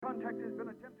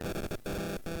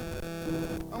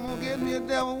me a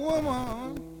devil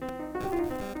woman.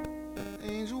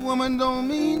 Angel woman don't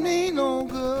mean me no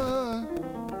good.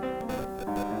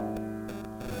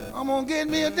 I'm gonna get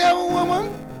me a devil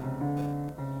woman.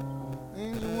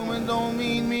 Angel woman don't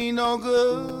mean me no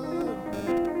good.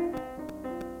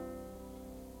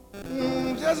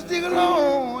 Just dig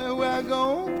along everywhere I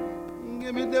go.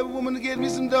 Get me a devil woman to get me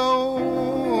some dough.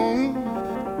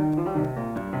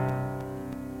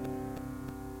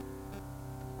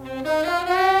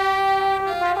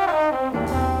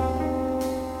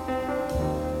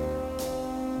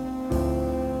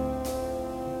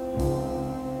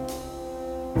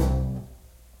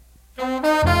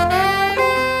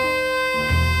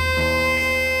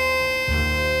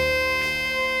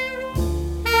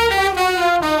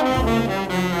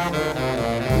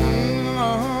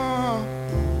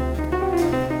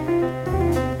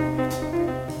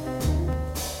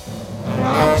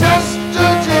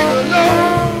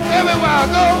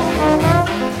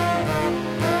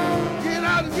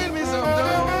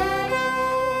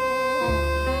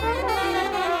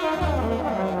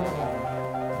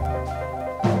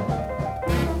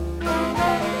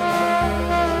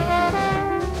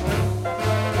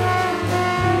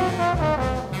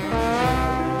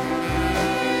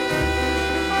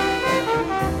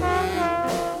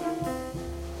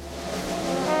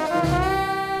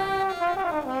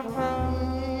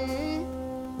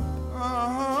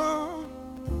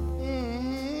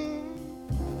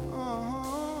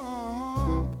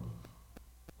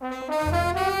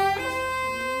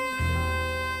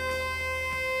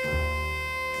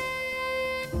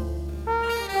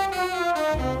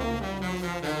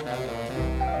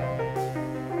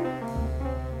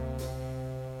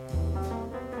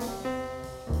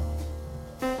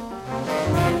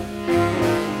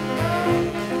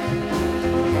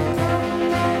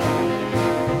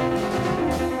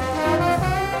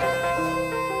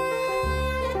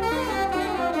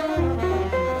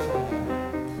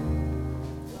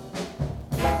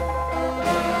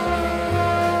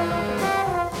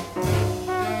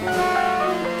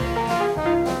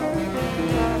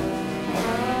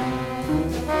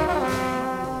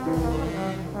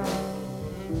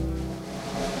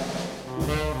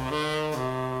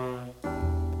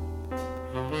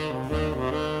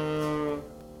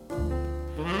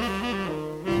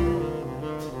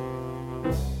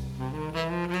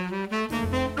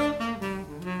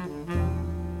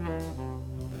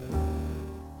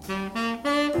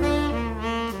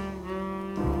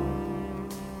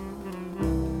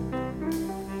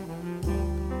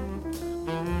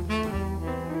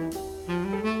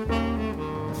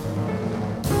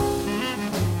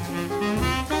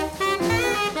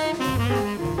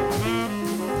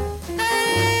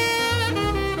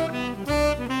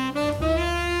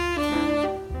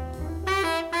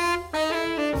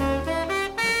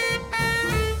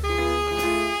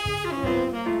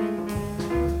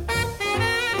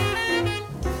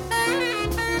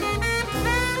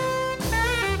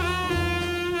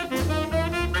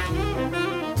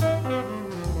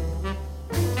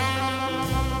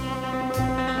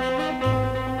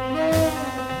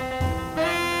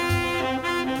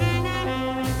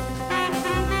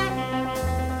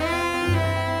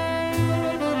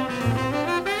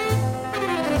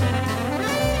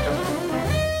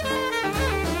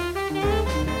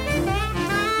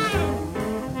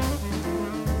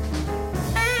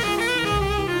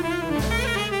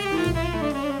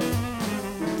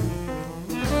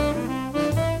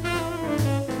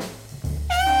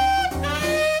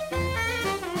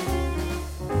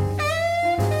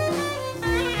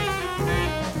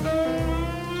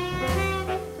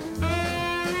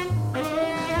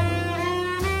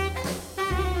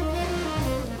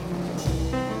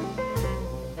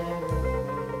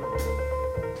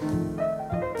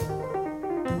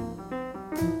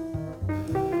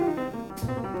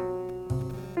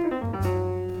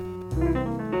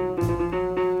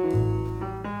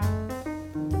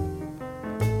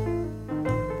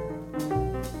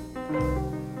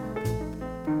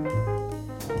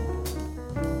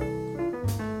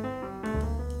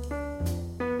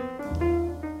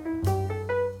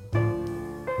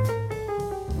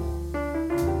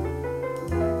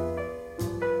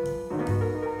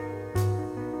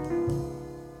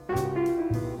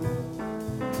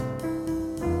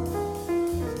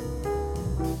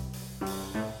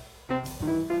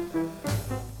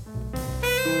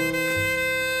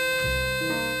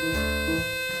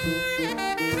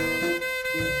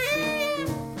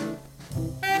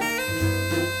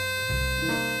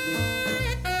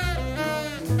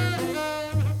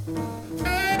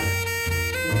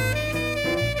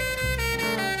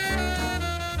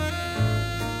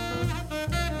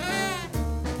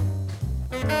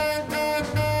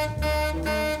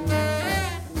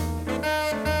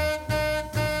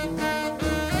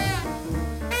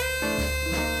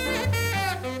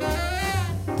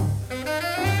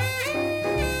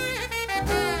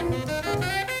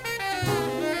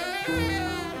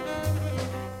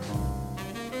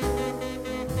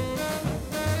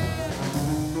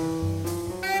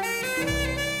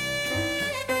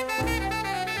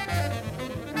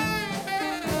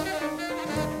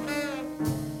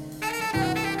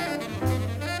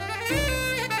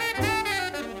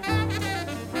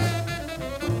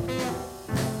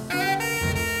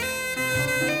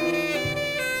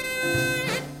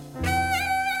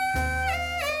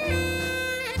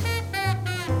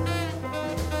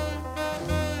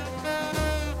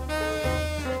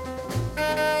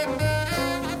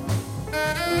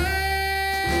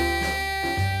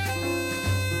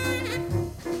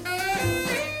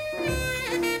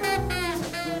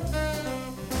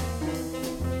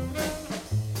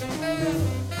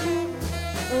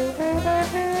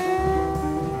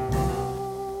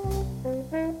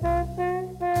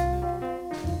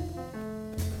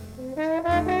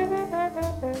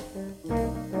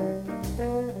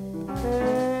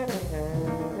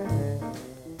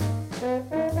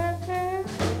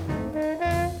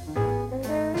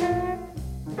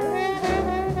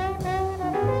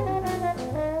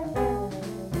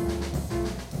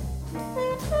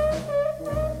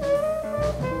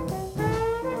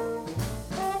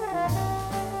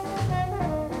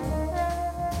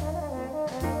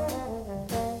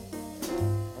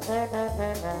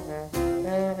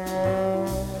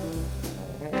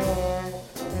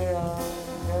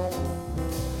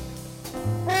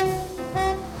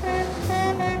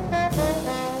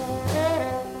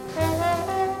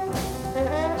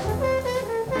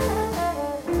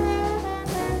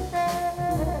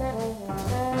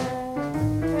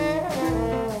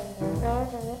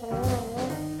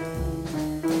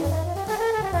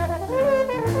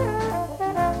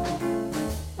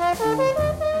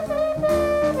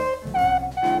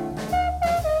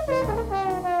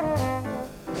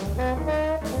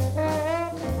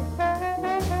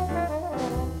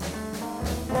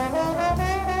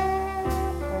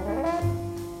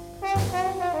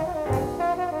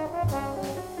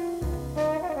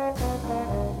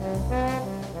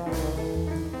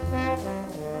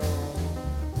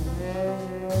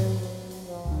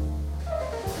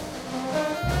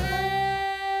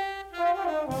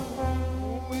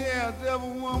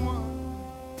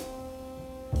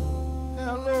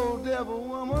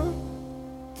 woman.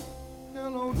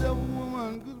 Hello, devil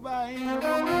woman. Goodbye, angel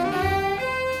woman.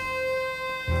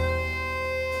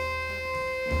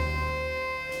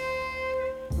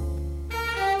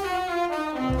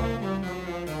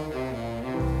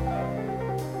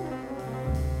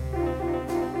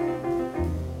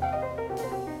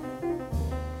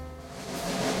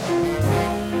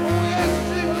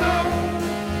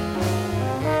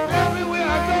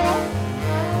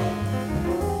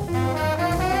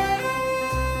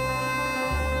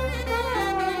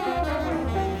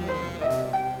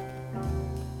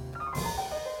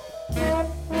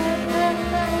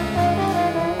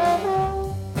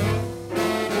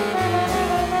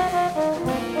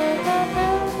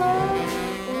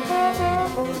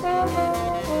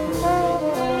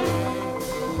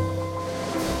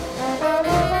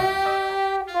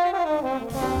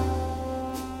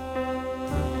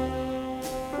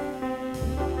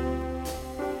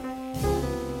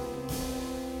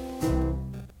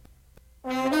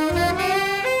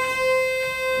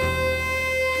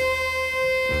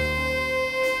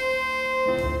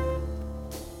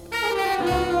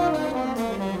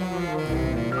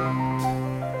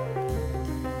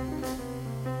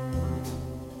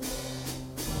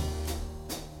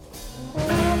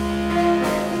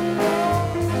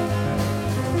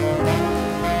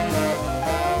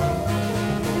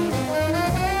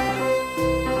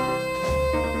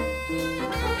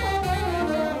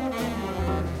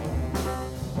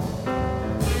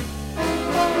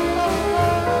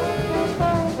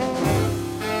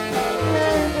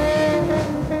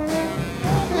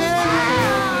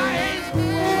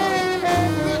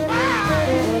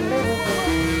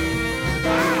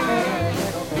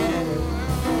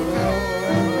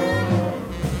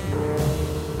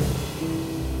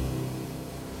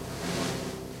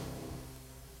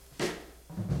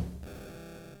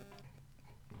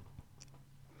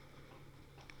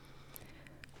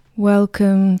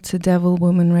 Welcome to Devil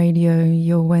Woman Radio,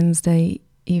 your Wednesday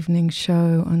evening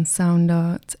show on Sound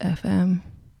Art FM,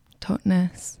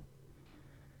 Totnes.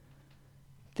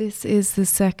 This is the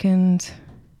second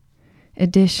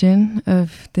edition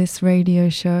of this radio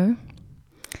show,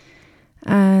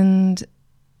 and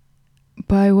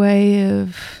by way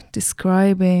of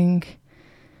describing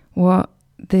what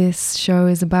this show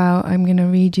is about, I'm going to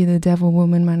read you the Devil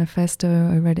Woman Manifesto.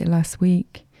 I read it last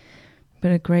week.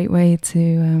 But a great way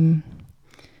to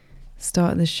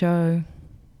start the show.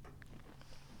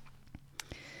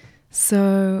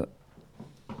 So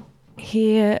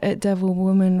here at Devil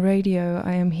Woman Radio,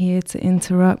 I am here to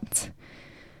interrupt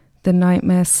the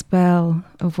nightmare spell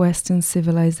of Western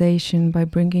civilization by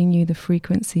bringing you the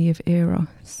frequency of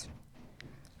Eros.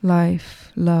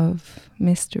 Life, love,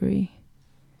 mystery.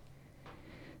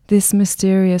 This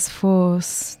mysterious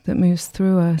force that moves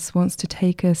through us wants to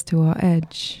take us to our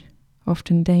edge.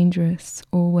 Often dangerous,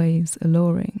 always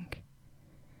alluring.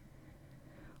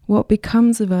 What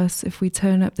becomes of us if we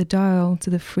turn up the dial to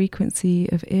the frequency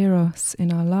of Eros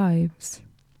in our lives?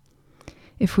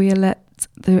 If we let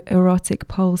the erotic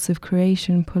pulse of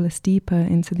creation pull us deeper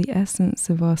into the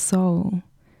essence of our soul,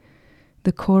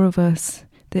 the core of us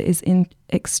that is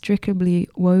inextricably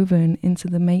woven into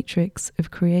the matrix of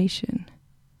creation.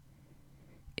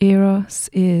 Eros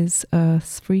is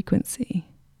Earth's frequency.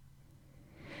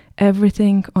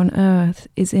 Everything on earth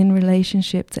is in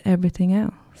relationship to everything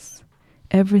else.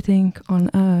 Everything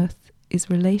on earth is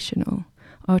relational.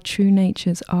 Our true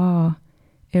natures are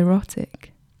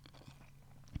erotic.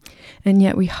 And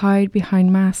yet we hide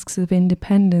behind masks of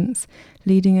independence,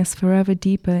 leading us forever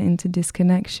deeper into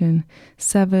disconnection,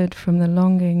 severed from the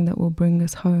longing that will bring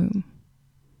us home.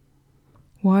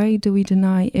 Why do we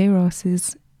deny Eros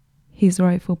his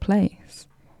rightful place?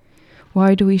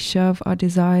 Why do we shove our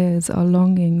desires, our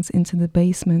longings into the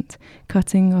basement,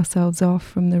 cutting ourselves off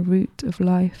from the root of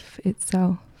life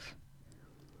itself?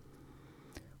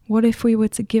 What if we were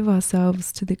to give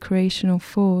ourselves to the creational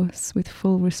force with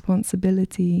full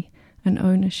responsibility and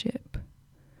ownership,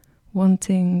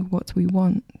 wanting what we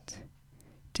want,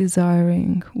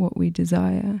 desiring what we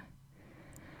desire,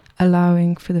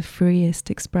 allowing for the freest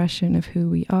expression of who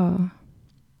we are?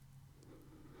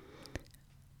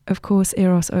 Of course,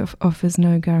 Eros offers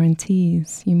no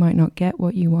guarantees. You might not get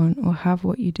what you want or have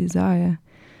what you desire,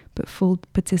 but full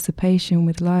participation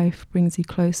with life brings you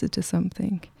closer to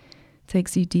something,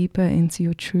 takes you deeper into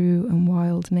your true and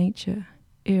wild nature.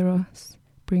 Eros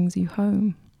brings you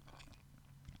home.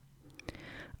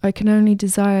 I can only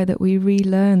desire that we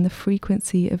relearn the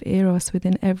frequency of Eros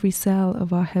within every cell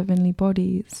of our heavenly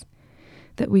bodies,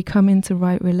 that we come into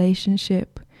right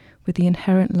relationship with the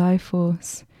inherent life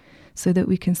force, so that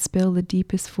we can spill the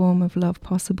deepest form of love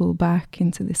possible back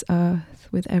into this earth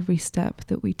with every step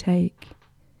that we take.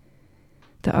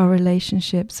 That our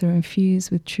relationships are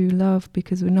infused with true love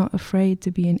because we're not afraid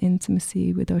to be in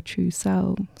intimacy with our true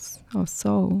selves, our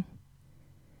soul.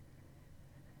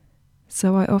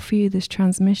 So I offer you this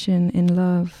transmission in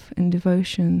love and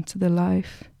devotion to the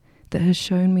life that has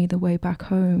shown me the way back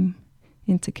home,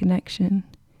 into connection,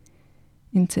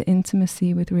 into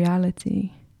intimacy with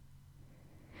reality.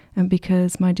 And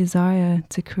because my desire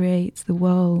to create the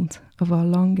world of our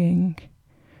longing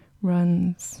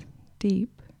runs deep.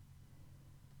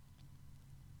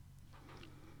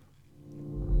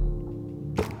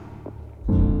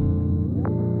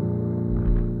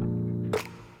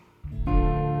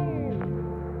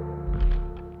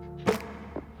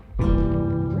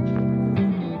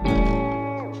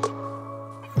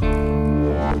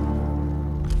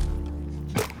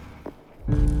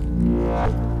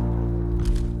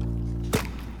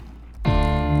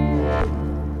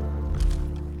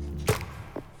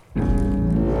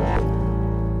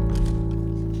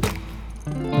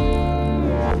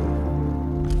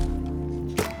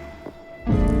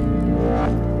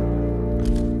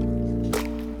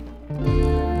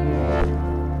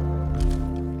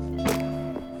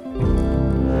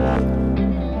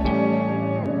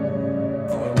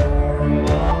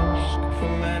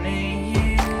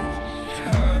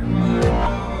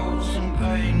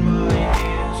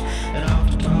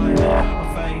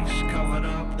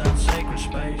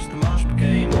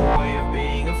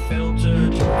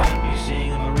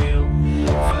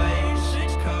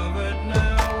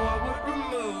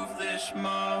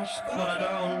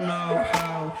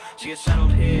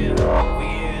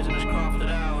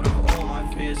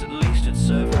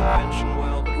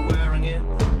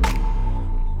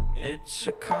 It's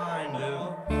a kind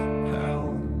of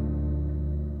hell.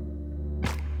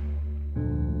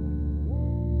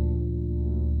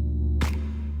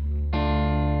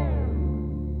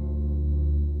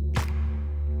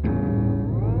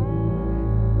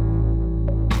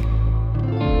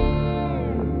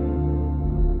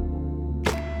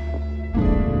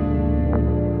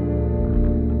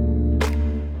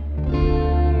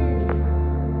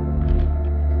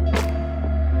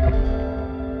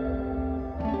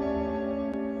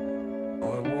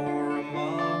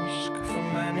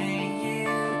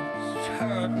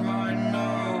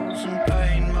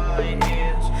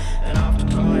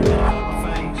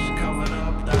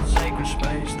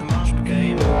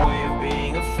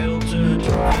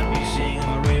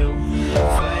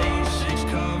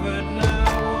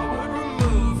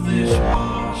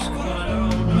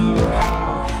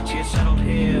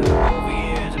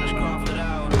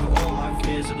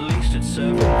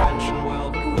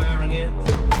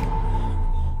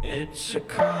 It's a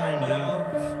kind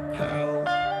of hell.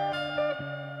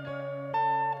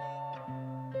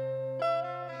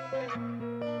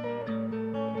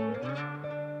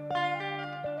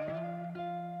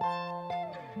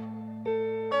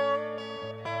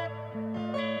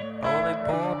 Oh, they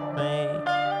brought me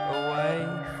away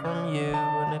from you,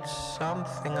 and it's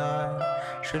something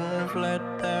I shouldn't have let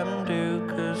them do,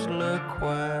 'cause look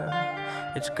where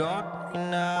it's got me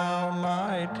now,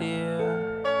 my dear.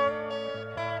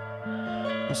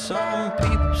 And some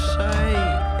people say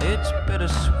it's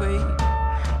bittersweet,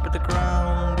 but the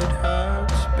ground, it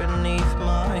hurts beneath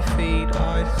my feet.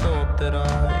 I thought that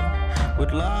I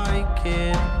would like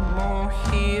it more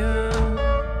here.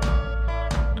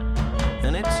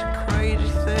 And it's a crazy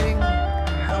thing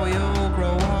how we all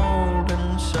grow old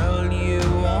and sell you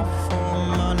off for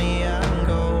money and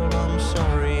gold. I'm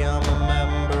sorry, I'm a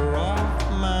member of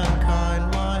mankind,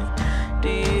 my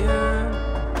dear.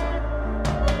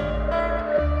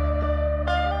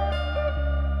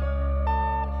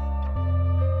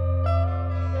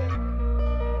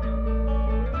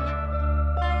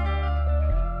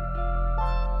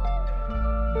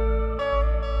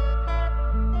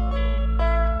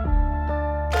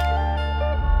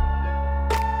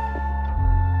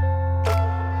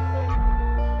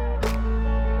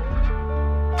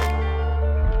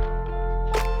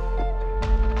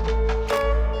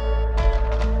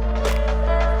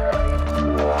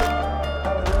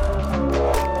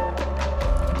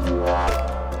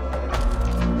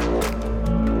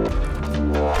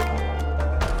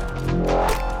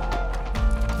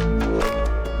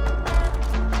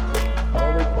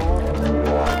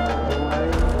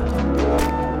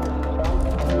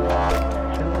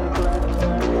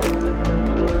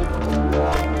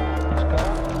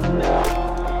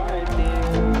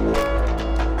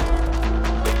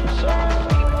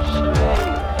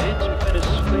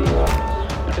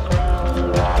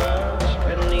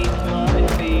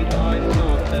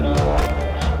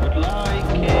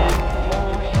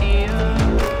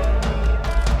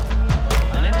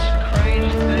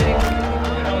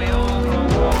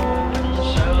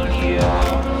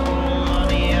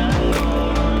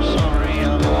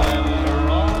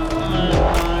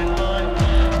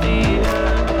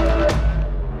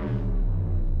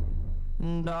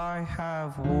 I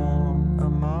have worn a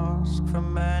mask for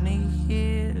many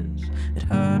years. It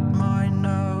hurt my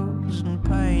nose and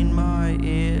pained my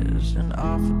ears, and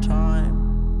after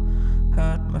time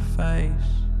hurt my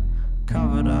face,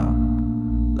 covered up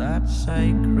that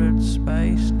sacred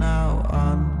space. Now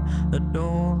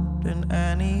unadorned in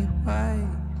any way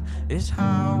is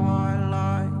how I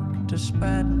like to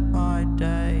spend my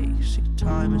day. See,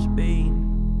 time has been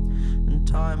and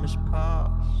time has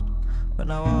passed, but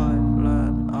now I've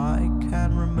learned I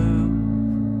can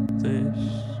remove this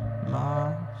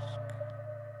mask.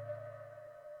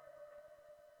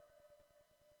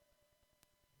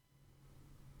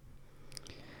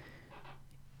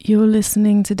 You're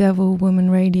listening to Devil Woman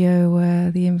Radio,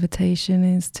 where the invitation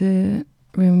is to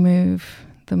remove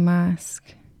the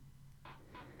mask.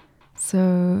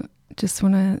 So just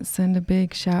want to send a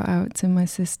big shout out to my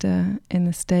sister in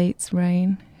the States,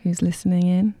 Rain, who's listening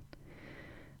in,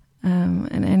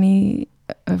 and any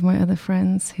of my other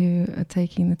friends who are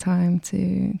taking the time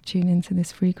to tune into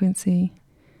this frequency.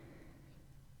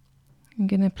 I'm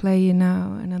going to play you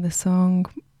now another song,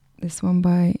 this one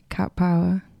by Cat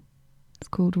Power. It's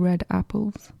called Red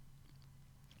Apples.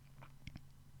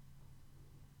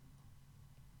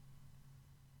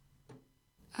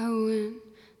 I went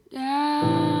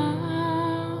down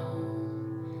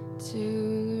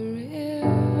to the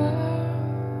river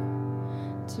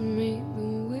to meet the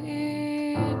widow.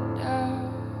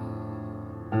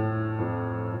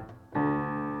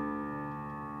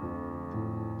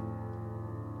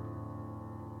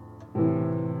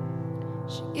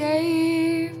 She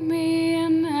gave me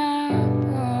an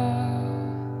apple,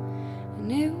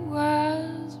 and it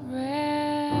was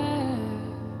red.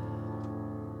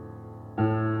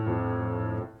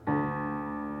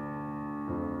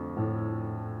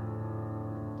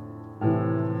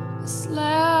 I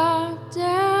slapped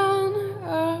down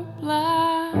her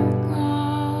black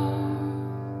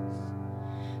arms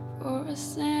for a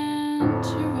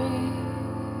century.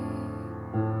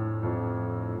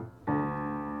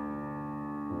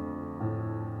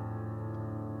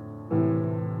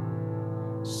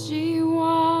 She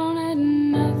wanted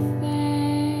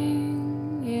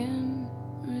nothing in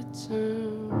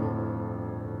return.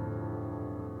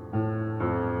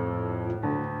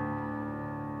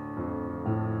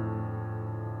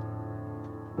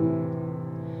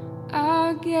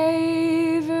 I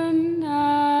gave her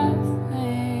nothing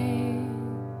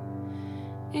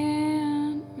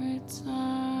in return.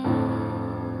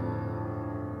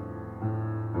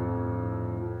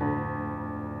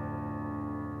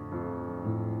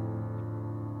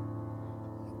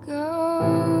 Ghost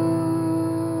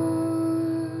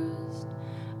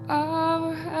of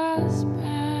her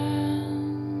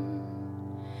husband,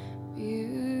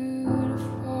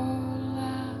 beautiful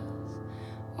as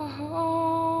a horse,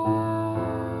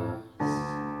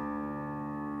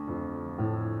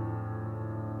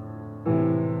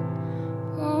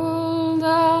 pulled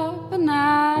up an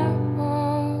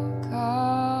apple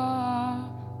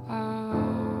cart,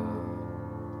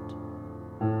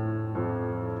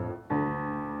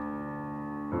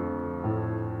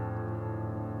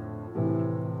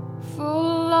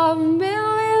 full of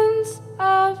millions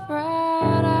of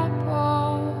red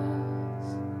apples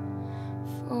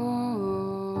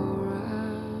for us.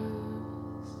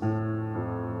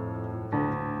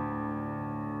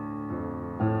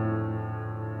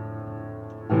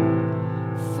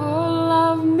 Full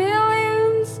of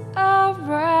millions of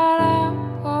red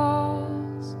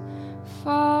apples for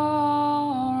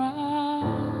us.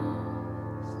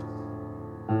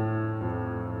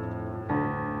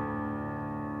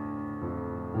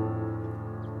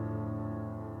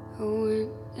 I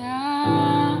went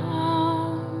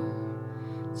down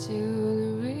to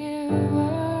the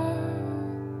river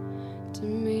to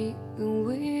meet the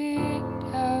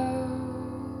widow.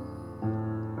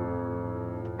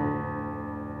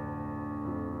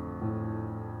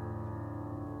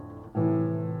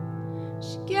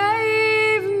 She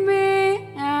gave me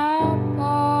an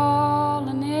apple,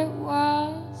 and it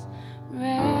was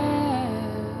red.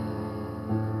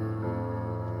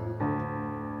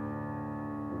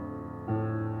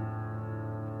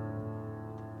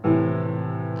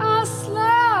 I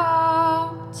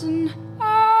slept in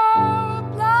her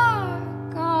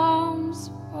black arms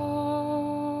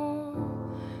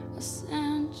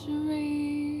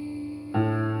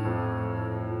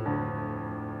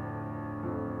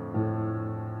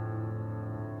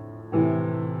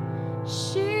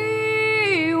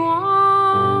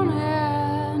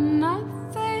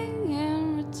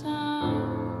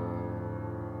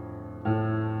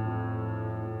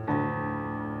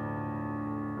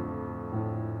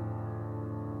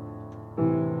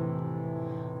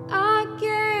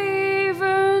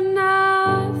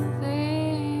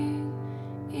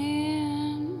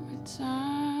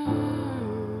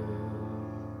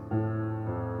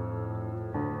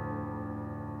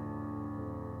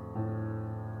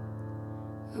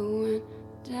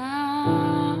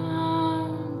down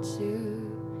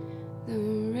to the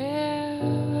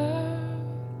river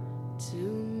to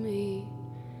meet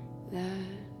that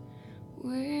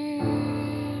widow.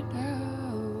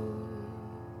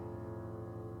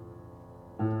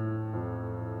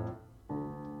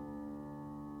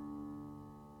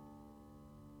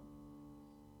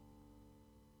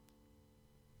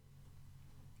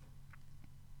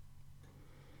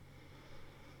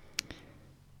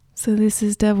 So this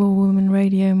is Devil Woman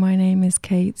Radio. My name is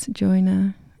Kate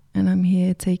Joyner, and I'm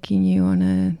here taking you on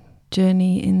a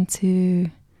journey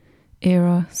into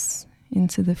Eros,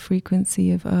 into the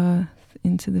frequency of earth,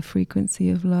 into the frequency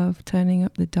of love, turning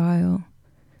up the dial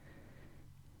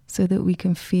so that we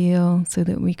can feel, so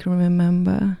that we can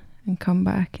remember and come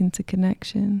back into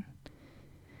connection.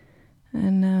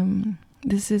 And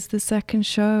this is the second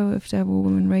show of Devil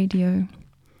Woman Radio,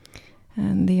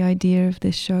 and the idea of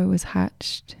this show was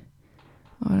hatched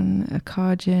on a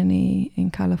car journey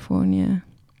in California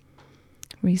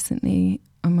recently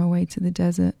on my way to the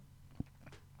desert.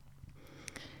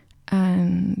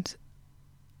 And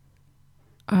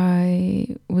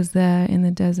I was there in the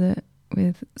desert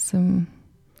with some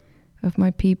of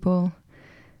my people,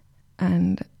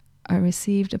 and I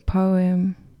received a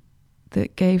poem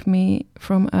that gave me,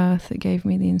 from Earth, that gave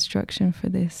me the instruction for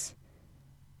this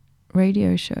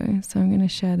radio show. So I'm going to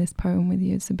share this poem with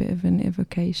you. It's a bit of an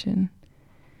evocation.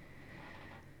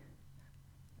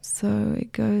 So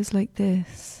it goes like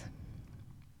this.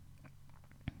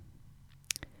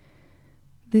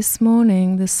 This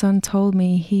morning the sun told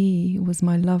me he was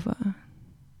my lover.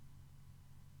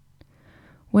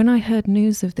 When I heard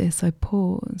news of this, I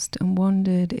paused and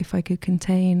wondered if I could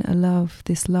contain a love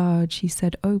this large. He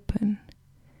said, open,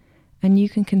 and you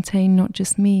can contain not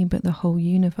just me, but the whole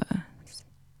universe.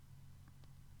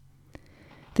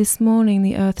 This morning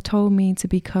the earth told me to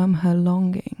become her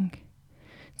longing,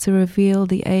 to reveal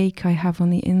the ache I have on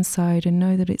the inside and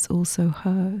know that it's also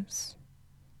hers.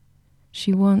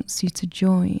 She wants you to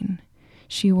join.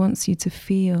 She wants you to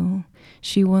feel.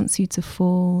 She wants you to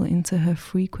fall into her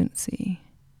frequency.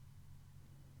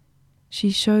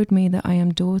 She showed me that I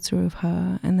am daughter of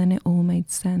her, and then it all made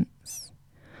sense.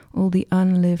 All the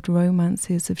unlived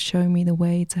romances have shown me the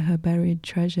way to her buried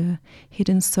treasure,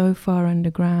 hidden so far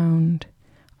underground.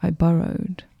 I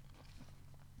burrowed,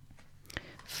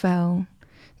 fell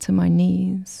to my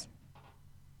knees.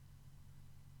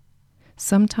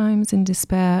 Sometimes in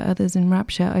despair, others in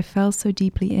rapture, I fell so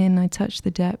deeply in, I touched the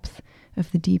depth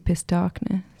of the deepest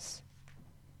darkness.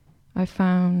 I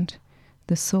found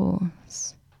the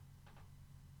source.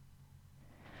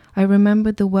 I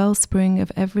remembered the wellspring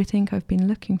of everything I've been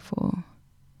looking for.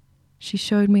 She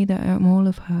showed me that I am all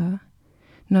of her,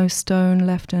 no stone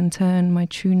left unturned, my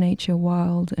true nature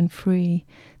wild and free.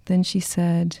 Then she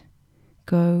said,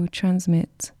 go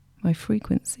transmit my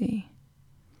frequency.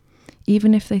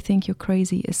 Even if they think you're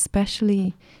crazy,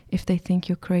 especially if they think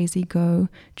you're crazy, go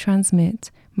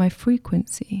transmit my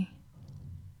frequency.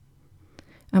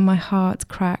 And my heart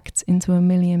cracked into a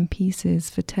million pieces,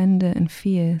 for tender and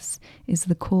fierce is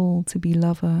the call to be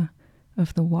lover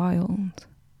of the wild.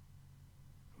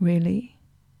 Really?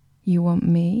 You want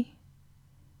me?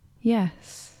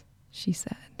 Yes, she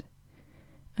said,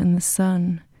 and the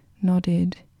sun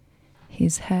nodded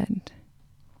his head.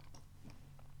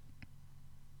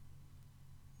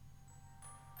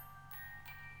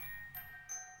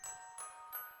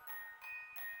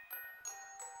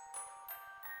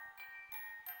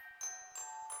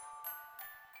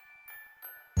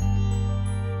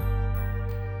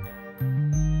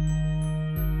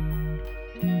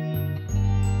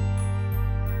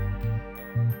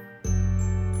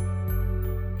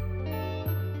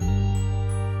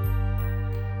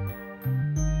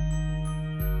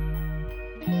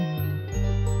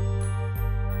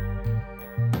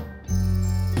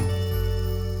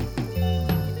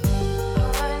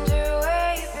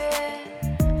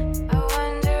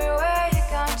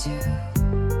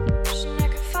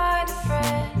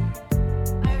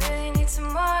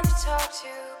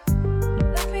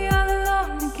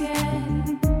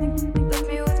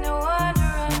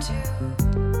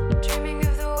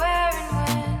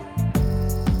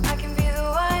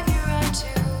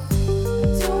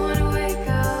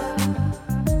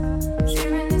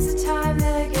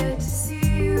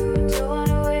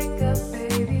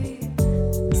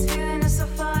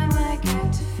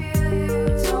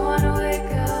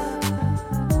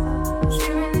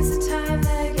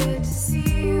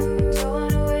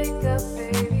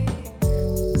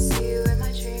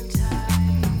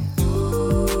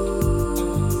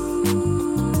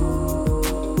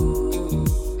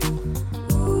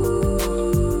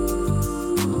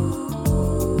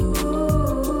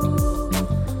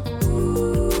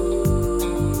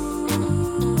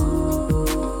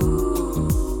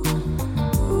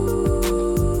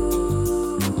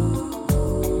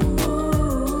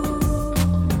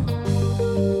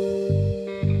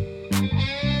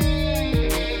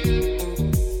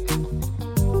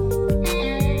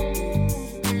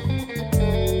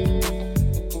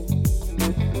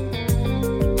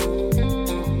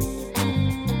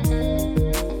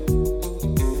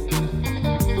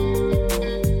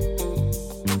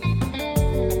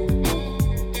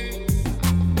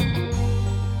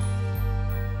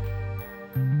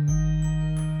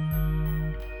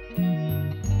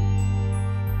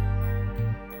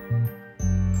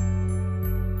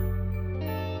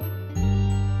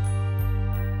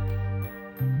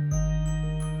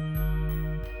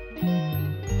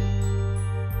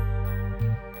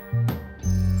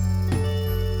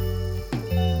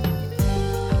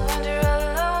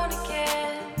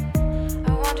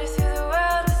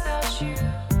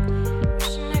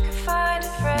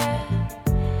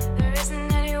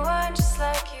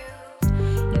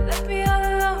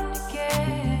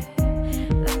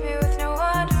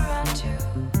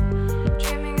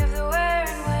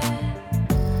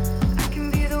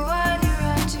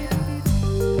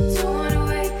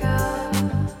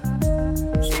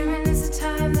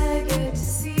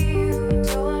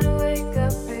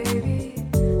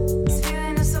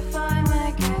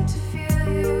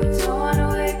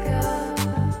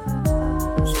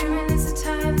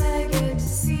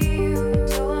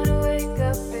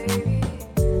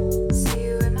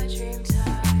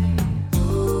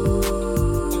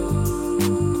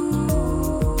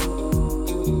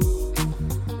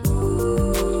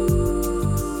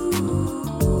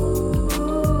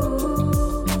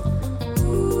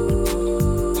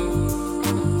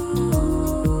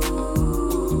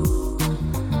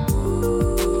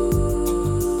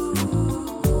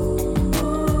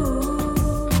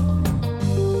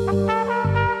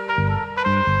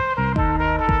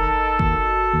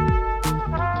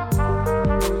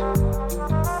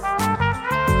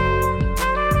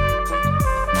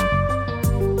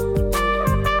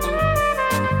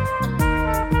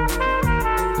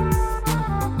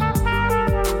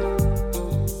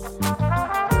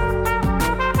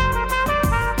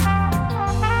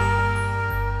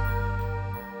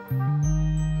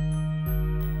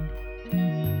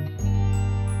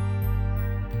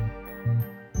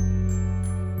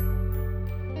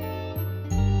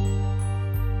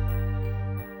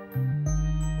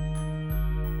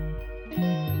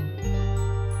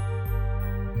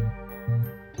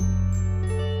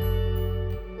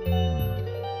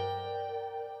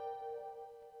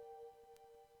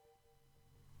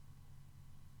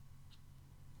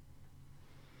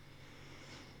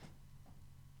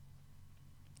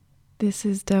 This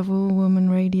is Devil Woman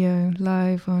Radio,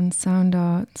 live on Sound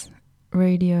Arts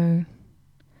Radio,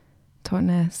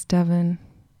 Totnes, Devon,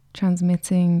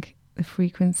 transmitting the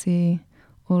frequency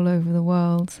all over the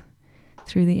world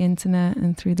through the internet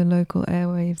and through the local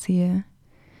airwaves here.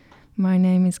 My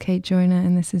name is Kate Joyner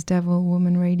and this is Devil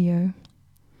Woman Radio.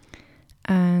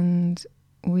 And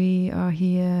we are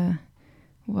here,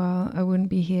 well, I wouldn't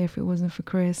be here if it wasn't for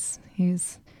Chris,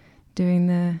 who's doing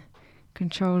the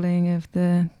controlling of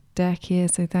the deck here,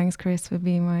 so thanks Chris for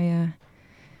being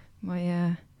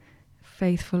my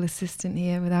faithful assistant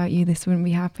here. Without you this wouldn't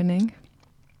be happening.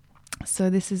 So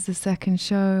this is the second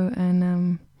show,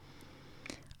 and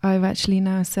I've actually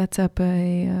now set up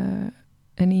an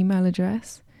email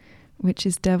address, which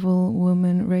is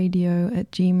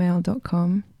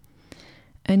devilwomanradio@gmail.com,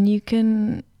 and you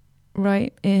can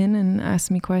write in and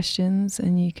ask me questions,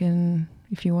 and you can,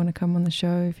 if you want to come on the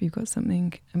show, if you've got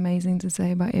something amazing to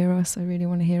say about Eros, I really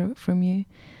want to hear it from you.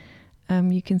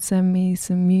 You can send me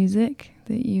some music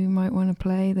that you might want to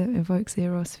play that evokes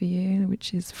Eros for you,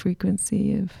 which is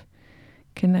frequency of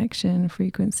connection,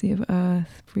 frequency of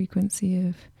earth, frequency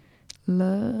of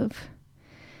love.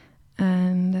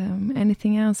 And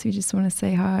anything else you just want to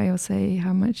say hi or say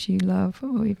how much you love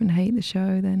or even hate the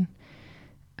show, then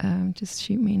just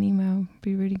shoot me an email. It'd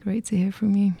be really great to hear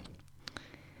from you.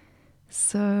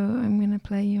 So I'm going to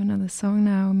play you another song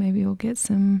now. Maybe we'll get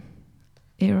some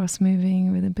Eros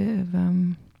moving with a bit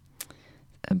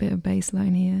of bass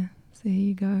line here. So here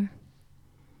you go.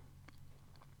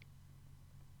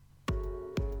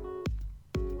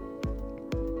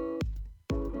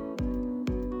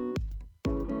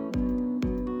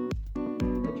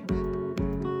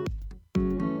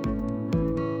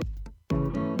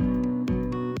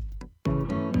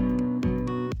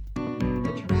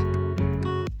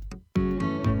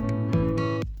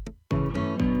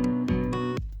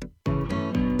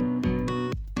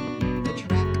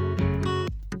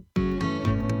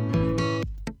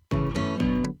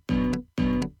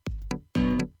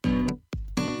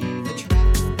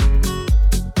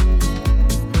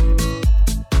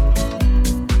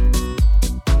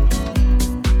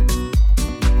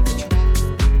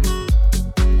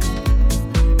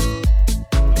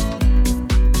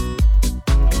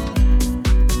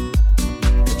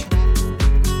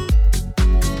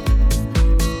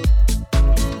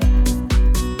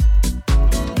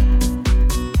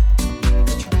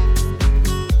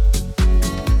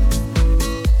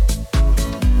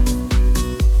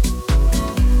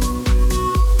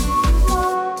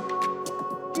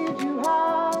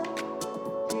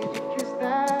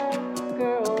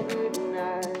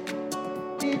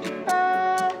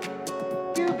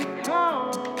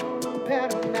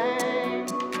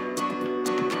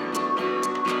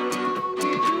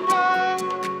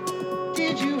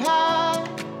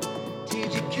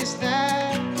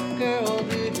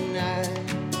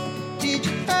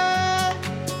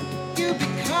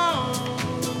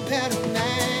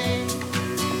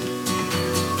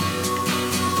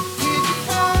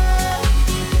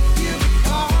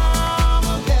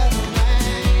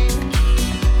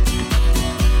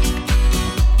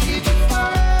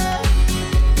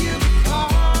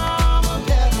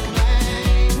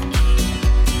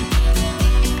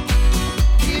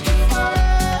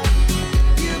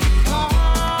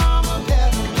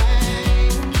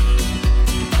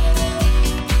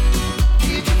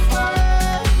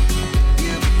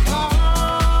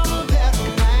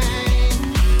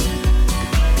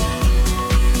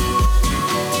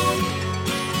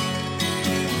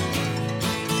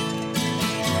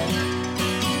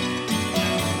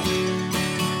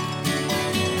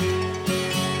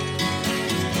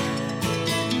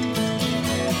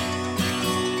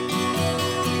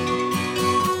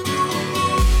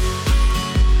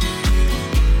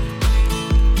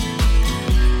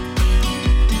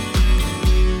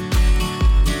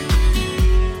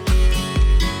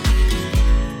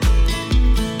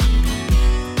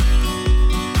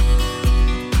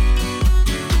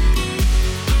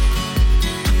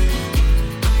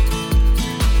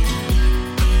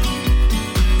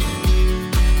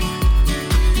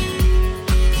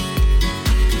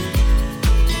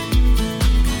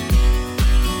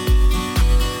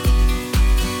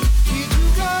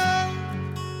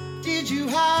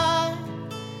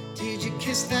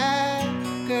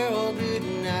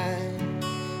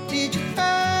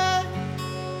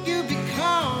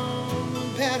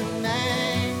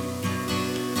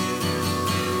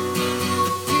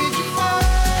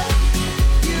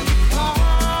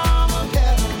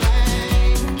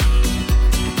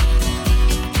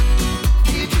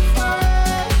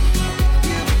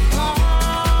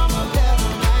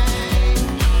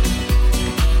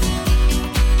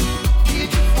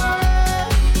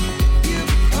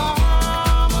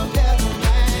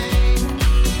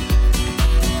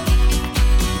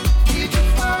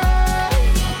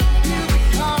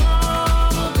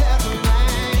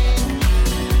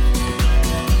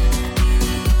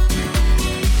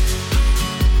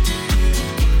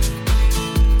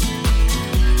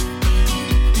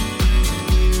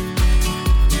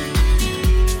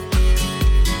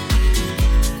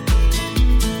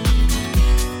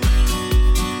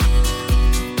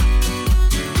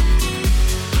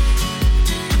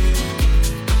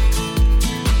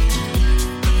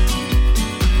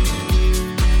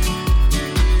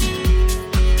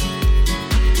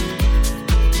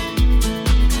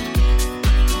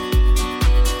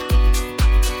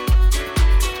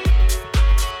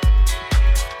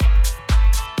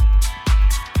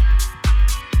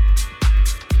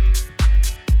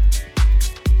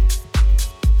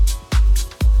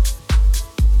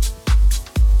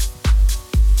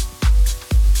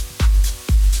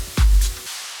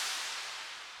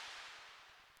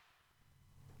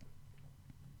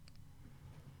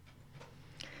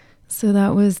 So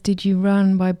that was Did You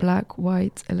Run by Black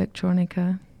White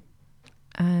Electronica.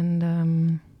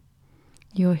 And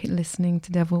you're listening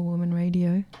to Devil Woman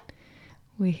Radio.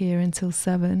 We're here until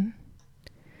 7.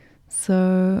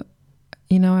 So,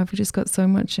 you know, I've just got so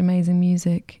much amazing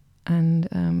music.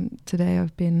 And today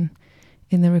I've been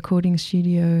in the recording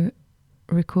studio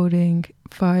recording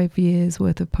 5 years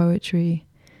worth of poetry.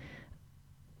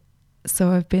 So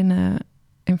I've been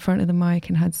in front of the mic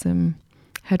and had some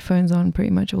headphones on pretty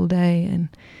much all day and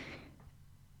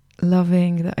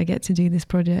loving that I get to do this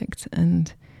project,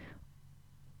 and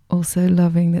also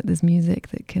loving that there's music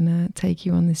that can take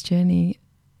you on this journey,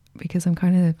 because I'm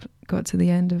kind of got to the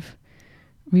end of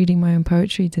reading my own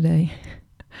poetry today.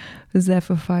 I was there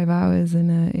for 5 hours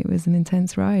and it was an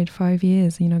intense ride. 5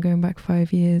 years, you know, going back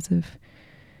 5 years of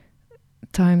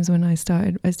times when I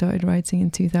started writing in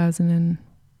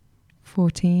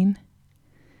 2014,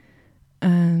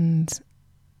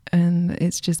 and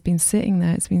it's just been sitting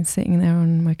there. It's been sitting there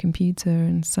on my computer,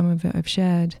 and some of it I've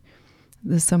shared.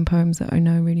 There's some poems that I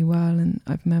know really well and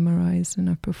I've memorized and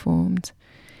I've performed,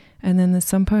 and then there's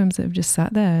some poems that have just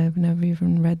sat there. I've never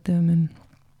even read them, and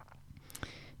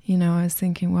you know, I was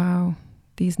thinking, wow,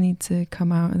 these need to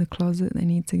come out of the closet. They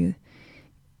need to,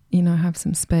 you know, have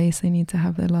some space. They need to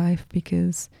have their life,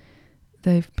 because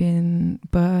they've been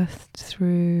birthed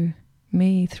through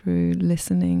me, through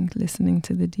listening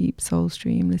to the deep soul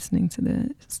stream, listening to the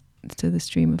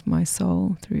stream of my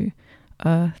soul through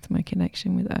earth, my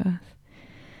connection with earth.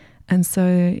 And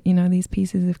so, you know, these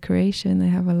pieces of creation, they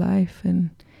have a life, and,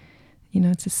 you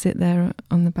know, to sit there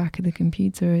on the back of the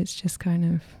computer, it's just kind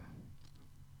of,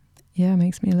 yeah, it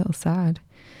makes me a little sad.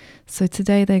 So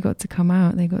today they got to come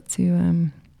out, they got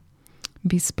to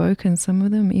be spoken, some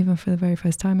of them, even for the very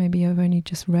first time. Maybe I've only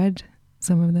just read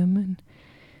some of them, and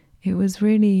it was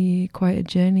really quite a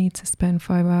journey to spend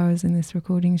 5 hours in this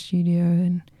recording studio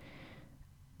and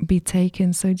be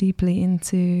taken so deeply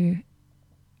into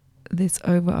this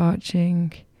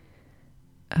overarching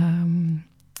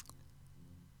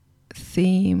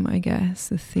theme, I guess,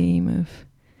 the theme of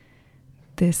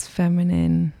this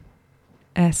feminine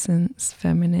essence,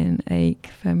 feminine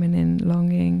ache, feminine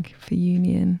longing for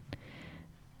union,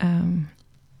 and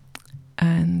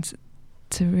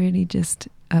to really just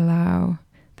allow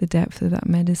the depth of that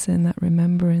medicine, that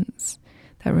remembrance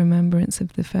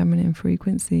of the feminine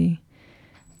frequency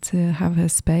to have her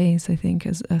space. I think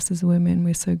as us as women,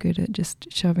 we're so good at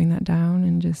just shoving that down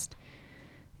and just,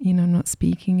 you know, not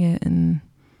speaking it, and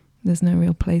there's no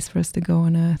real place for us to go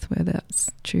on earth where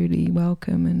that's truly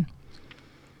welcome. And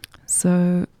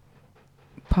so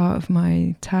part of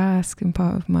my task and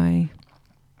part of my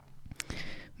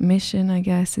mission, I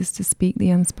guess, is to speak the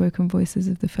unspoken voices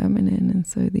of the feminine. And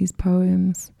so these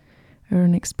poems are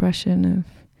an expression of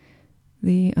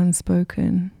the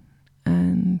unspoken,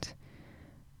 and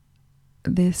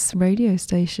this radio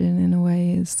station in a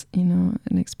way is, you know,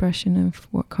 an expression of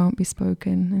what can't be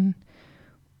spoken, and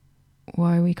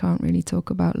why we can't really talk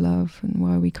about love, and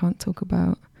why we can't talk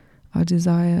about our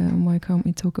desire, and why can't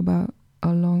we talk about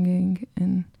our longing,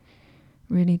 and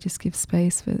really just give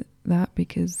space for that.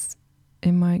 Because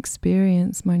in my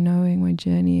experience, my knowing, my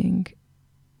journeying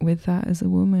with that as a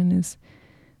woman, is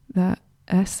that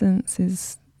essence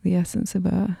is the essence of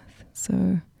earth.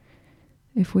 So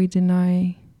if we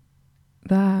deny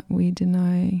that, we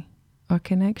deny our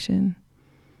connection,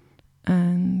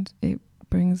 and it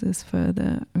brings us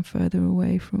further and further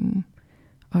away from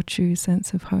our true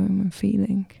sense of home and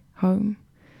feeling home.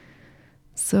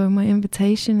 So my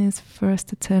invitation is for us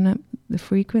to turn up the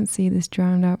frequency, this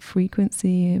drowned out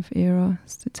frequency of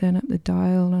Eros, to turn up the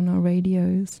dial on our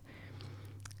radios,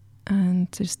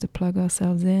 and just to plug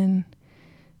ourselves in,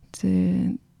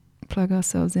 to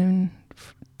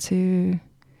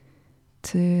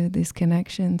this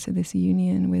connection, to this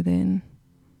union within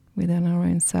our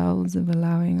own selves, of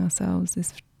allowing ourselves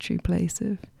this true place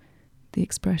of the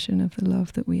expression of the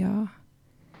love that we are.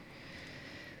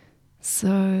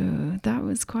 So that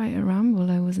was quite a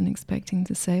ramble. I wasn't expecting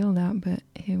to say all that, but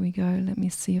here we go. Let me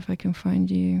see if I can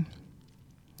find you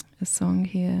a song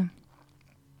here.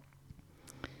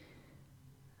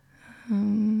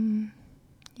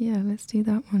 Yeah, let's do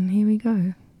that one. Here we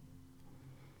go.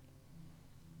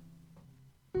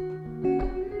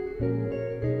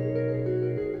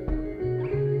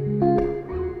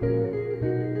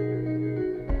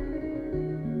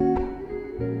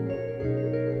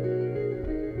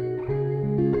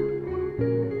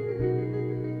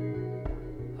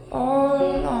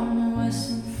 All on the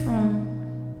Western Front,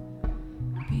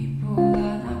 people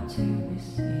line up to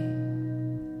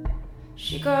receive.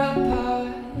 She got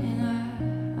power in her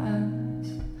hands,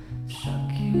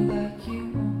 struck you like you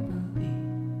won't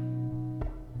believe.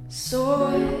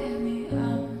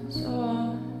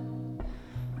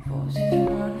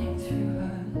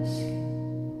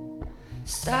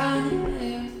 Standing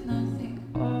there with nothing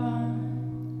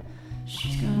on.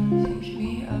 She's gonna teach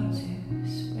me how to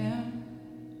swim.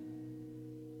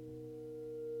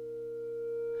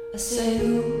 I said,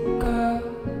 ooh, girl,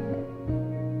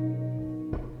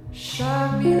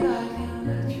 shock me like an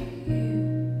electric eel.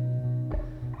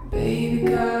 Baby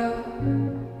girl,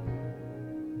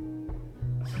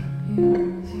 tell me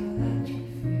what's your electric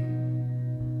feel.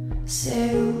 I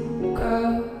said, ooh,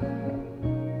 girl,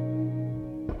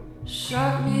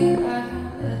 shock me like an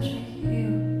electric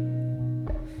eel.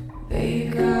 Baby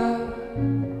girl,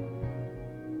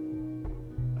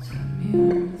 tell me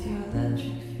what's your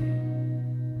electric feel.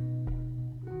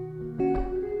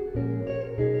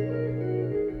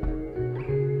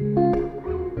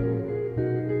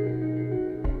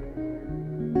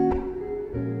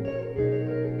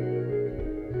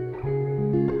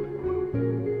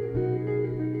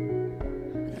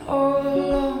 All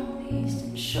along the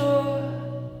eastern shore,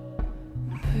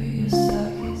 put your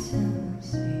sockets in the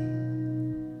sea.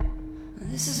 And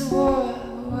this is a war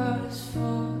the world is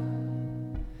for,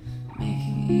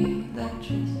 making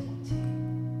electricity.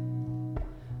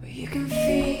 But you can feel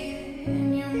it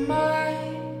in your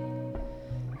mind,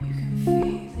 you can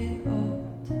feel it all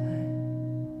the time.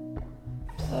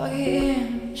 Plug it in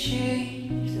and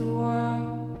change the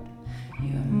world.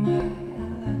 You're my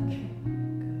electric.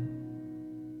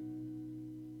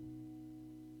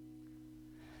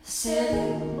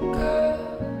 Said, girl,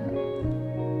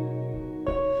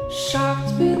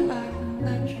 shocked me like an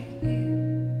electric eel.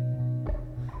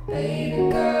 Baby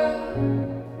girl,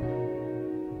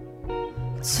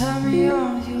 turn me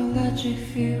on with your electric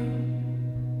feel.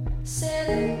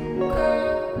 Said,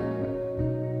 girl,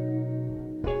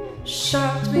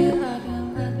 shocked me like an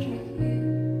electric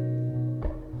eel.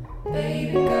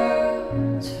 Baby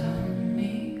girl, turn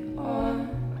me on.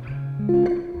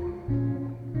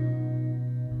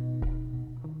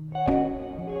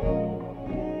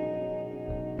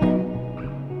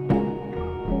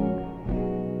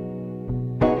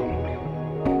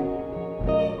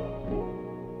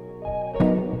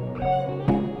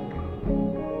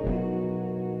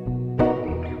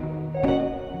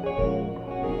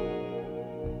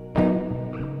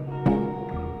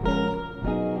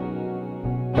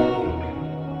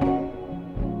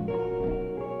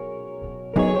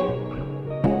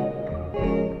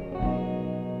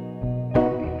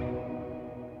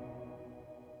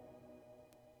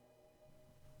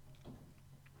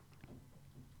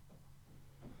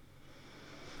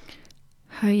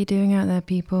 How are you doing out there,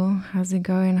 people? How's it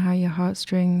going? How are your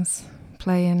heartstrings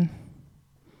playing?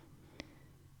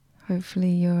 Hopefully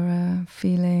you're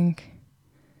feeling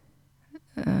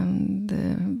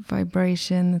the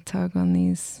vibration, the tug on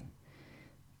these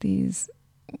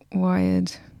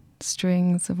wired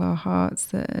strings of our hearts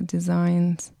that are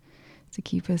designed to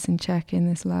keep us in check in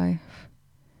this life,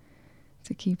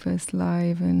 to keep us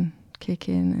live and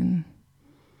kicking. And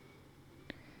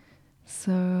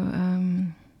so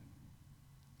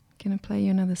gonna play you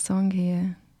another song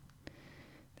here.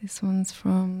 This one's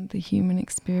from The Human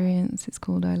Experience. It's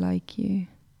called I Like You.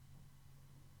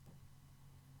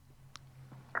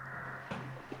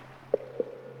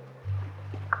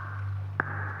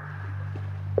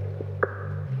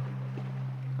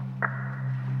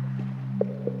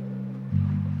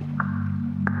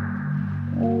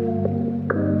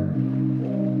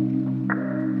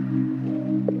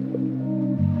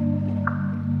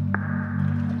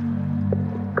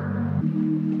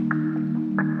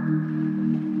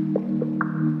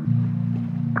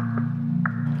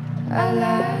 I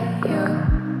like you.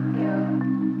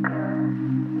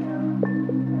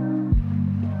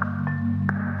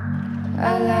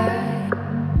 I like.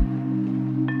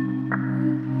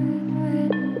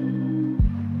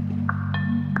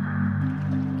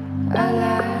 I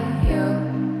like you.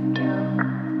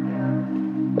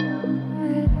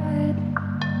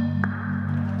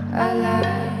 I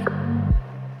like.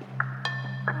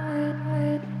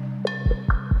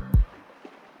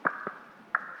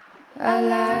 I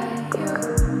like you.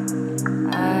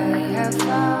 I have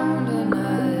found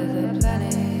another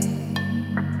planet,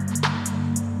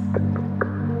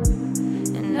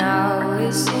 and now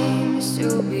it seems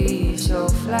to be so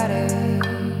flattered.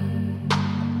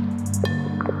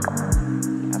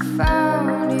 I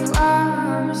found you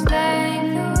arm's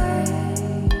length away.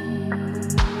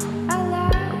 I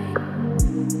like.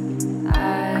 I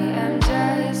am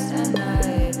just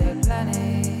another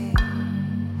planet.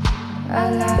 I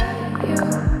like.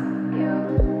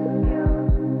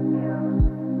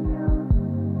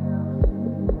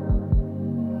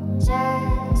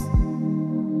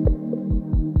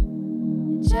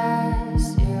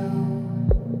 Just you.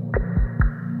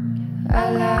 I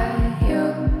like you.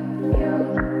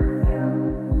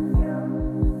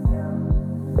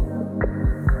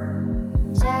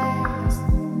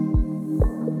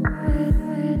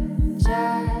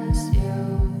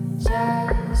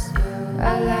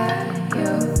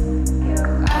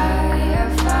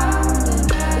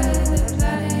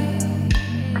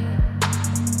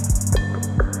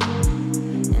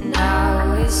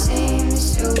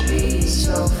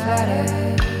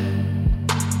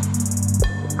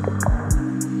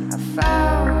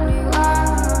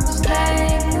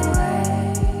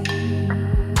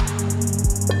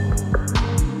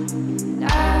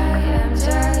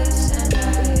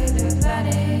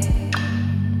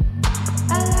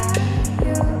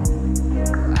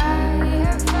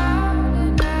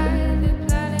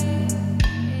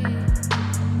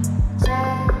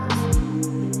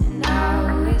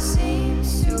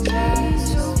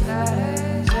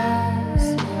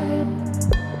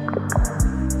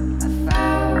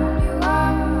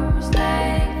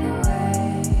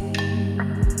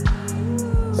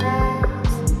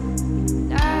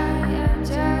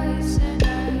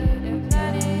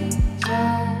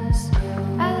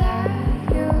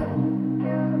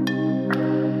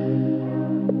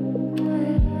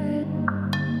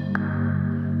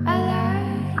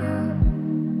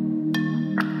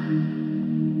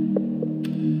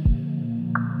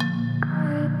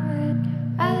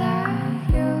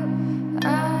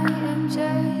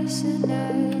 chasing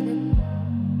the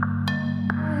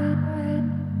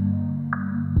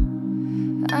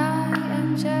I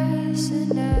am chasing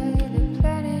the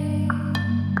planet.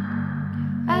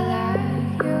 I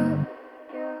like you.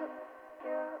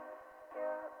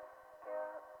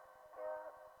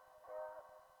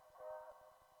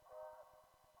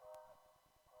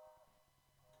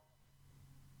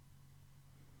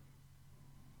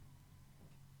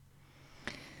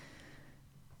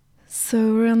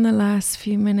 So we're on the last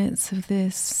few minutes of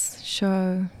this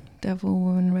show, Devil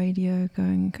Woman Radio,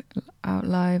 going out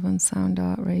live on Sound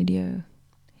Art Radio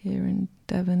here in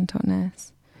Devon,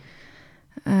 Totnes.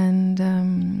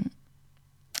 And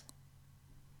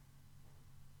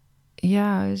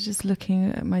yeah, I was just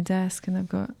looking at my desk and I've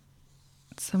got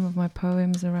some of my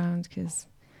poems around because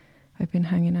I've been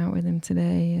hanging out with him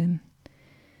today, and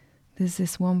there's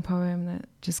this one poem that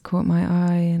just caught my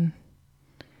eye, and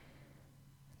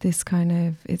this kind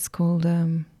of, it's called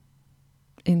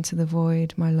Into the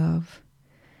Void, My Love.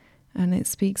 And it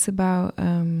speaks about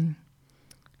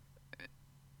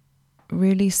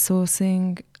really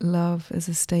sourcing love as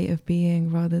a state of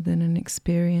being rather than an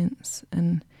experience.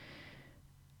 And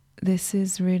this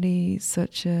is really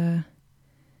such an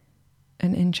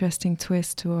interesting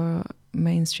twist to our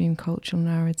mainstream cultural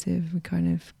narrative. We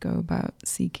kind of go about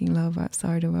seeking love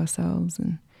outside of ourselves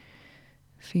and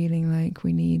feeling like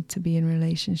we need to be in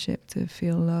relationship to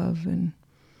feel love, and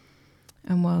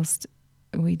whilst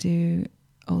we do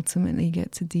ultimately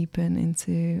get to deepen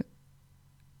into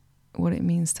what it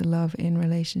means to love in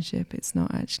relationship, it's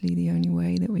not actually the only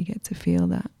way that we get to feel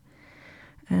that.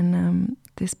 And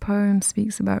this poem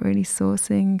speaks about really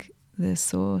sourcing the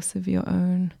source of your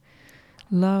own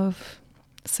love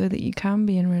so that you can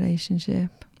be in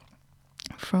relationship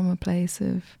from a place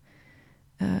of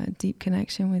deep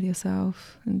connection with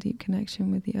yourself and deep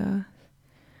connection with the earth.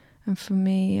 And for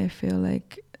me, I feel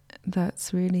like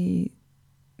that's really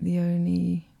the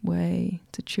only way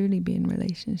to truly be in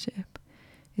relationship,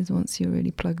 is once you're really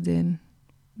plugged in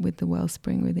with the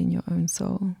wellspring within your own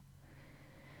soul.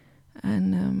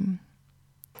 And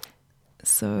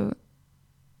so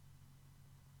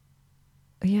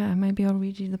yeah, maybe I'll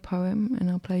read you the poem and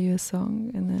I'll play you a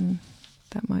song, and then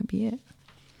that might be it.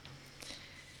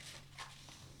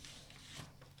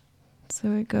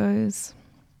 So it goes: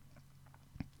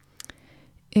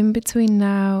 in between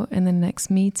now and the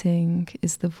next meeting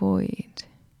is the void,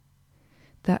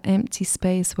 that empty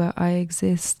space where I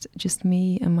exist, just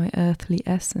me and my earthly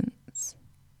essence.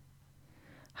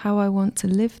 How I want to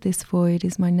live this void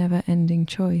is my never-ending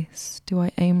choice. Do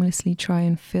I aimlessly try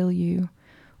and fill you,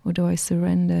 or do I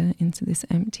surrender into this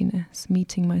emptiness,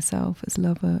 meeting myself as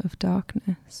lover of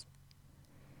darkness?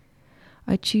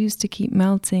 I choose to keep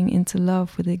melting into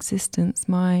love with existence,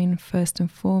 mine first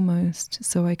and foremost,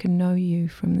 so I can know you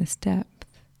from this depth.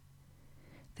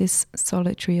 This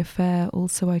solitary affair,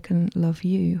 also I can love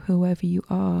you, whoever you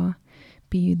are,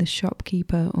 be you the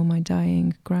shopkeeper or my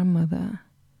dying grandmother.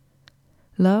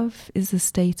 Love is a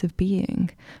state of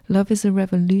being. Love is a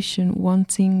revolution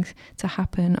wanting to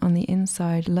happen on the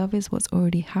inside. Love is what's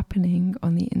already happening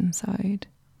on the inside.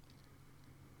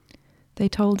 They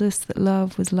told us that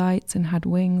love was light and had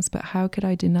wings, but how could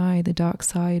I deny the dark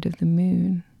side of the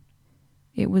moon?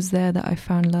 It was there that I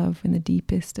found love, in the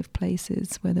deepest of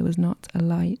places where there was not a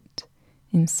light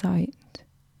in sight.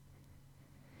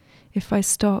 If I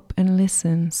stop and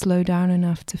listen, slow down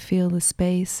enough to feel the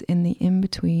space in the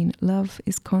in-between, love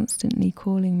is constantly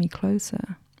calling me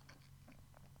closer.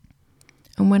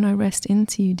 And when I rest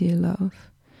into you, dear love,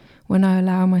 when I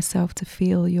allow myself to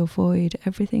feel your void,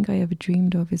 everything I ever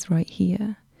dreamed of is right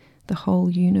here. The whole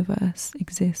universe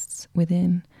exists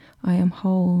within. I am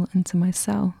whole unto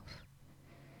myself,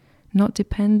 not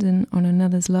dependent on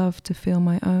another's love to feel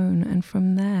my own. And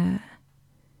from there,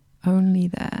 only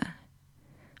there,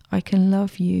 I can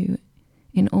love you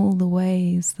in all the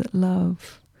ways that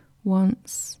love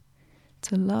wants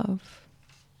to love.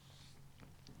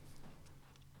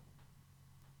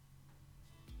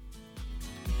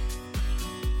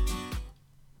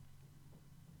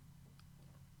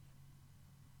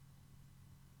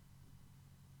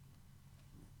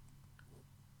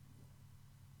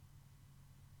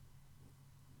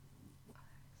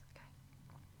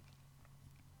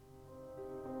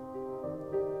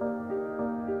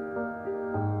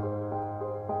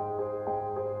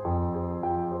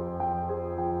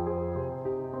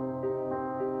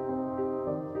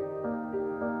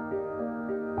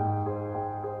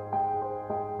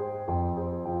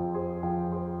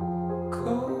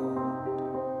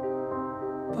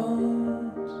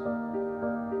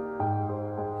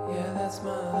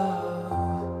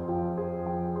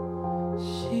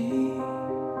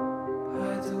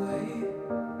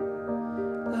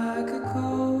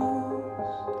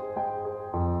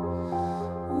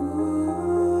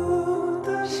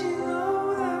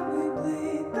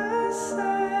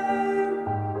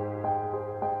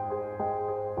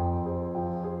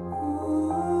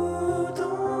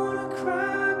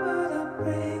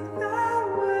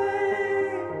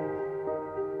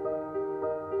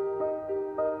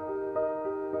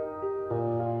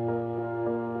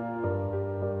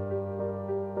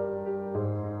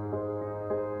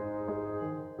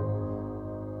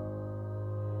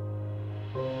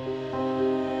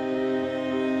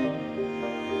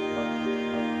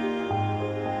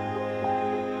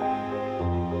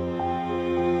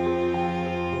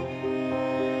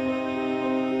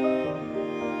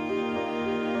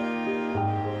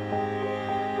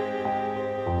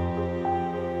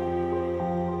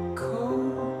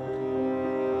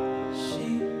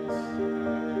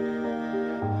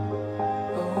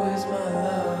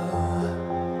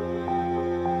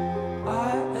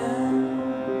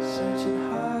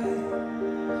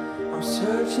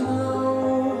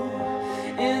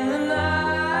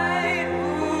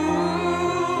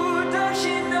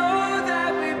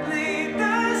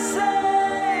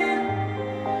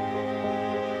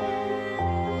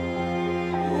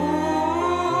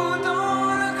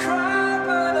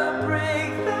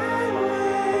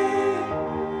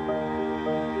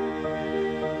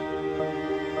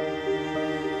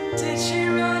 Did she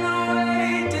run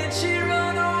away? Did she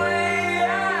run away?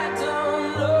 I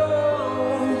don't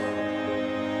know.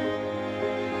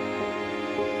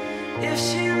 If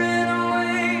she ran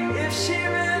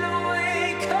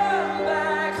away, come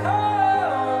back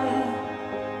home.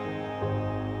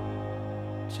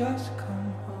 Just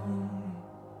come home.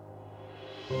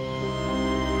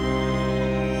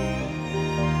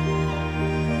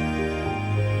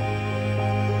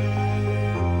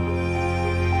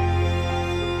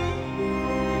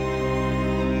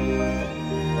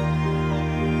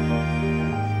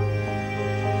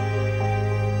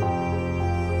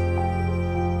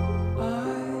 I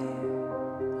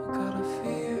got a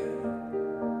fear,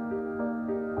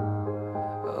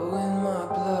 oh, in my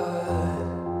blood.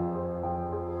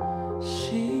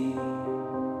 She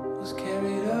was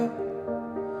carried up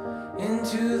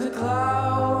into the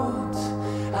clouds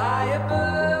high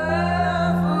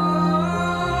above.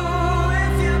 Ooh,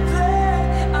 if you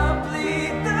bled, I'll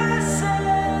bleed the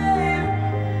same.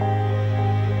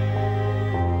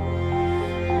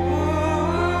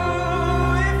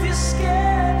 Ooh, if you're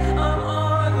scared, I'm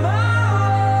on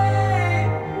my way.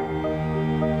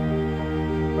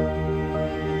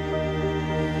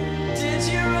 Did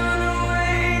you run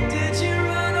away? Did you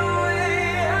run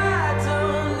away? I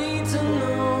don't need to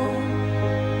know.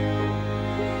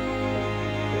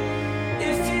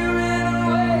 If you ran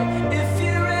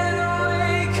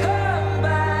away, come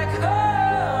back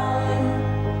home.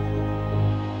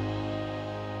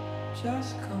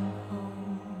 Just come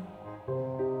home.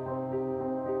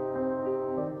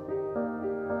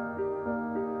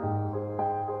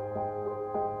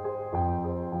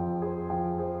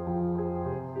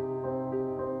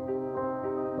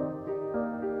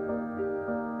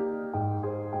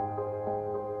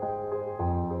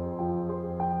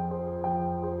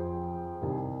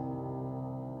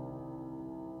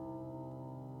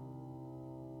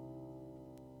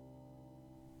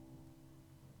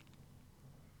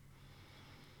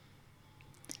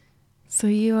 So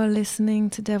you are listening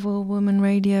to Devil Woman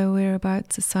Radio. We're about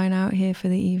to sign out here for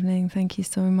the evening. Thank you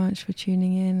so much for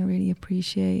tuning in. Really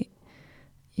appreciate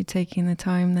you taking the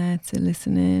time there to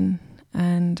listen in.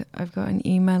 And I've got an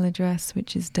email address,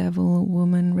 which is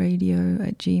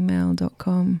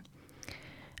devilwomanradio@gmail.com.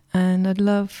 And I'd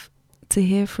love to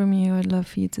hear from you. I'd love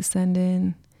for you to send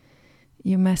in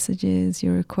your messages,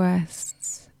 your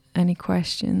requests, any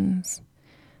questions.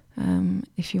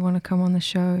 If you want to come on the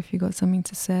show, if you've got something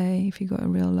to say, if you've got a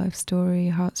real life story,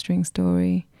 a heartstring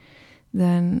story,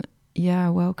 then yeah, I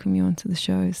welcome you onto the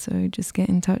show. So just get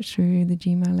in touch through the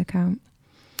Gmail account.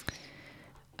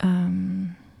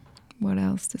 What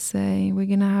else to say? I'm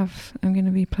going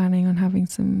to be planning on having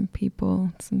some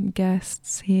people, some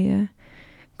guests here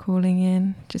calling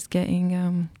in, just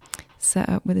getting set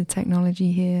up with the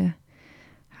technology here,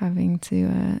 having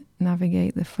to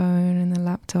navigate the phone and the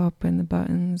laptop and the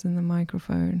buttons and the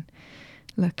microphone.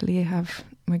 Luckily I have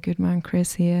my good man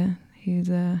Chris here,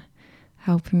 who's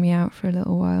helping me out for a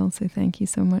little while, so thank you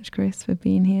so much, Chris, for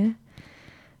being here.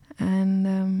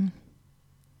 And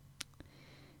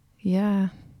yeah,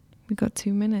 we got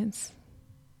 2 minutes,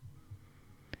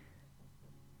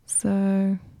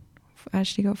 so I've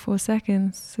actually got 4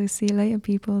 seconds. So see you later,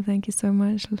 people. Thank you so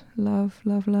much. Love,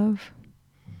 love, love.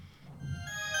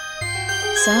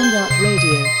 Sound Art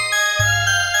Radio.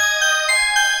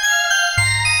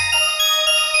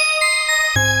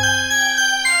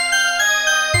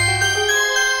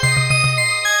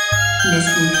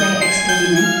 Laisse-nous play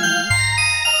experiment.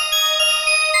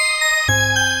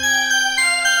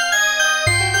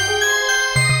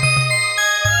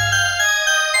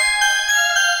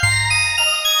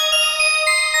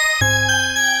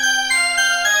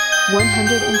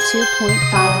 .5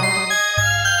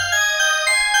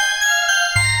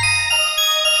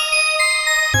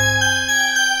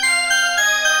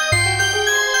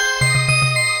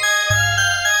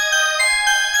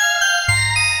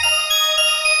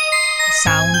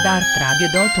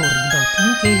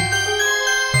 soundartradio.org.uk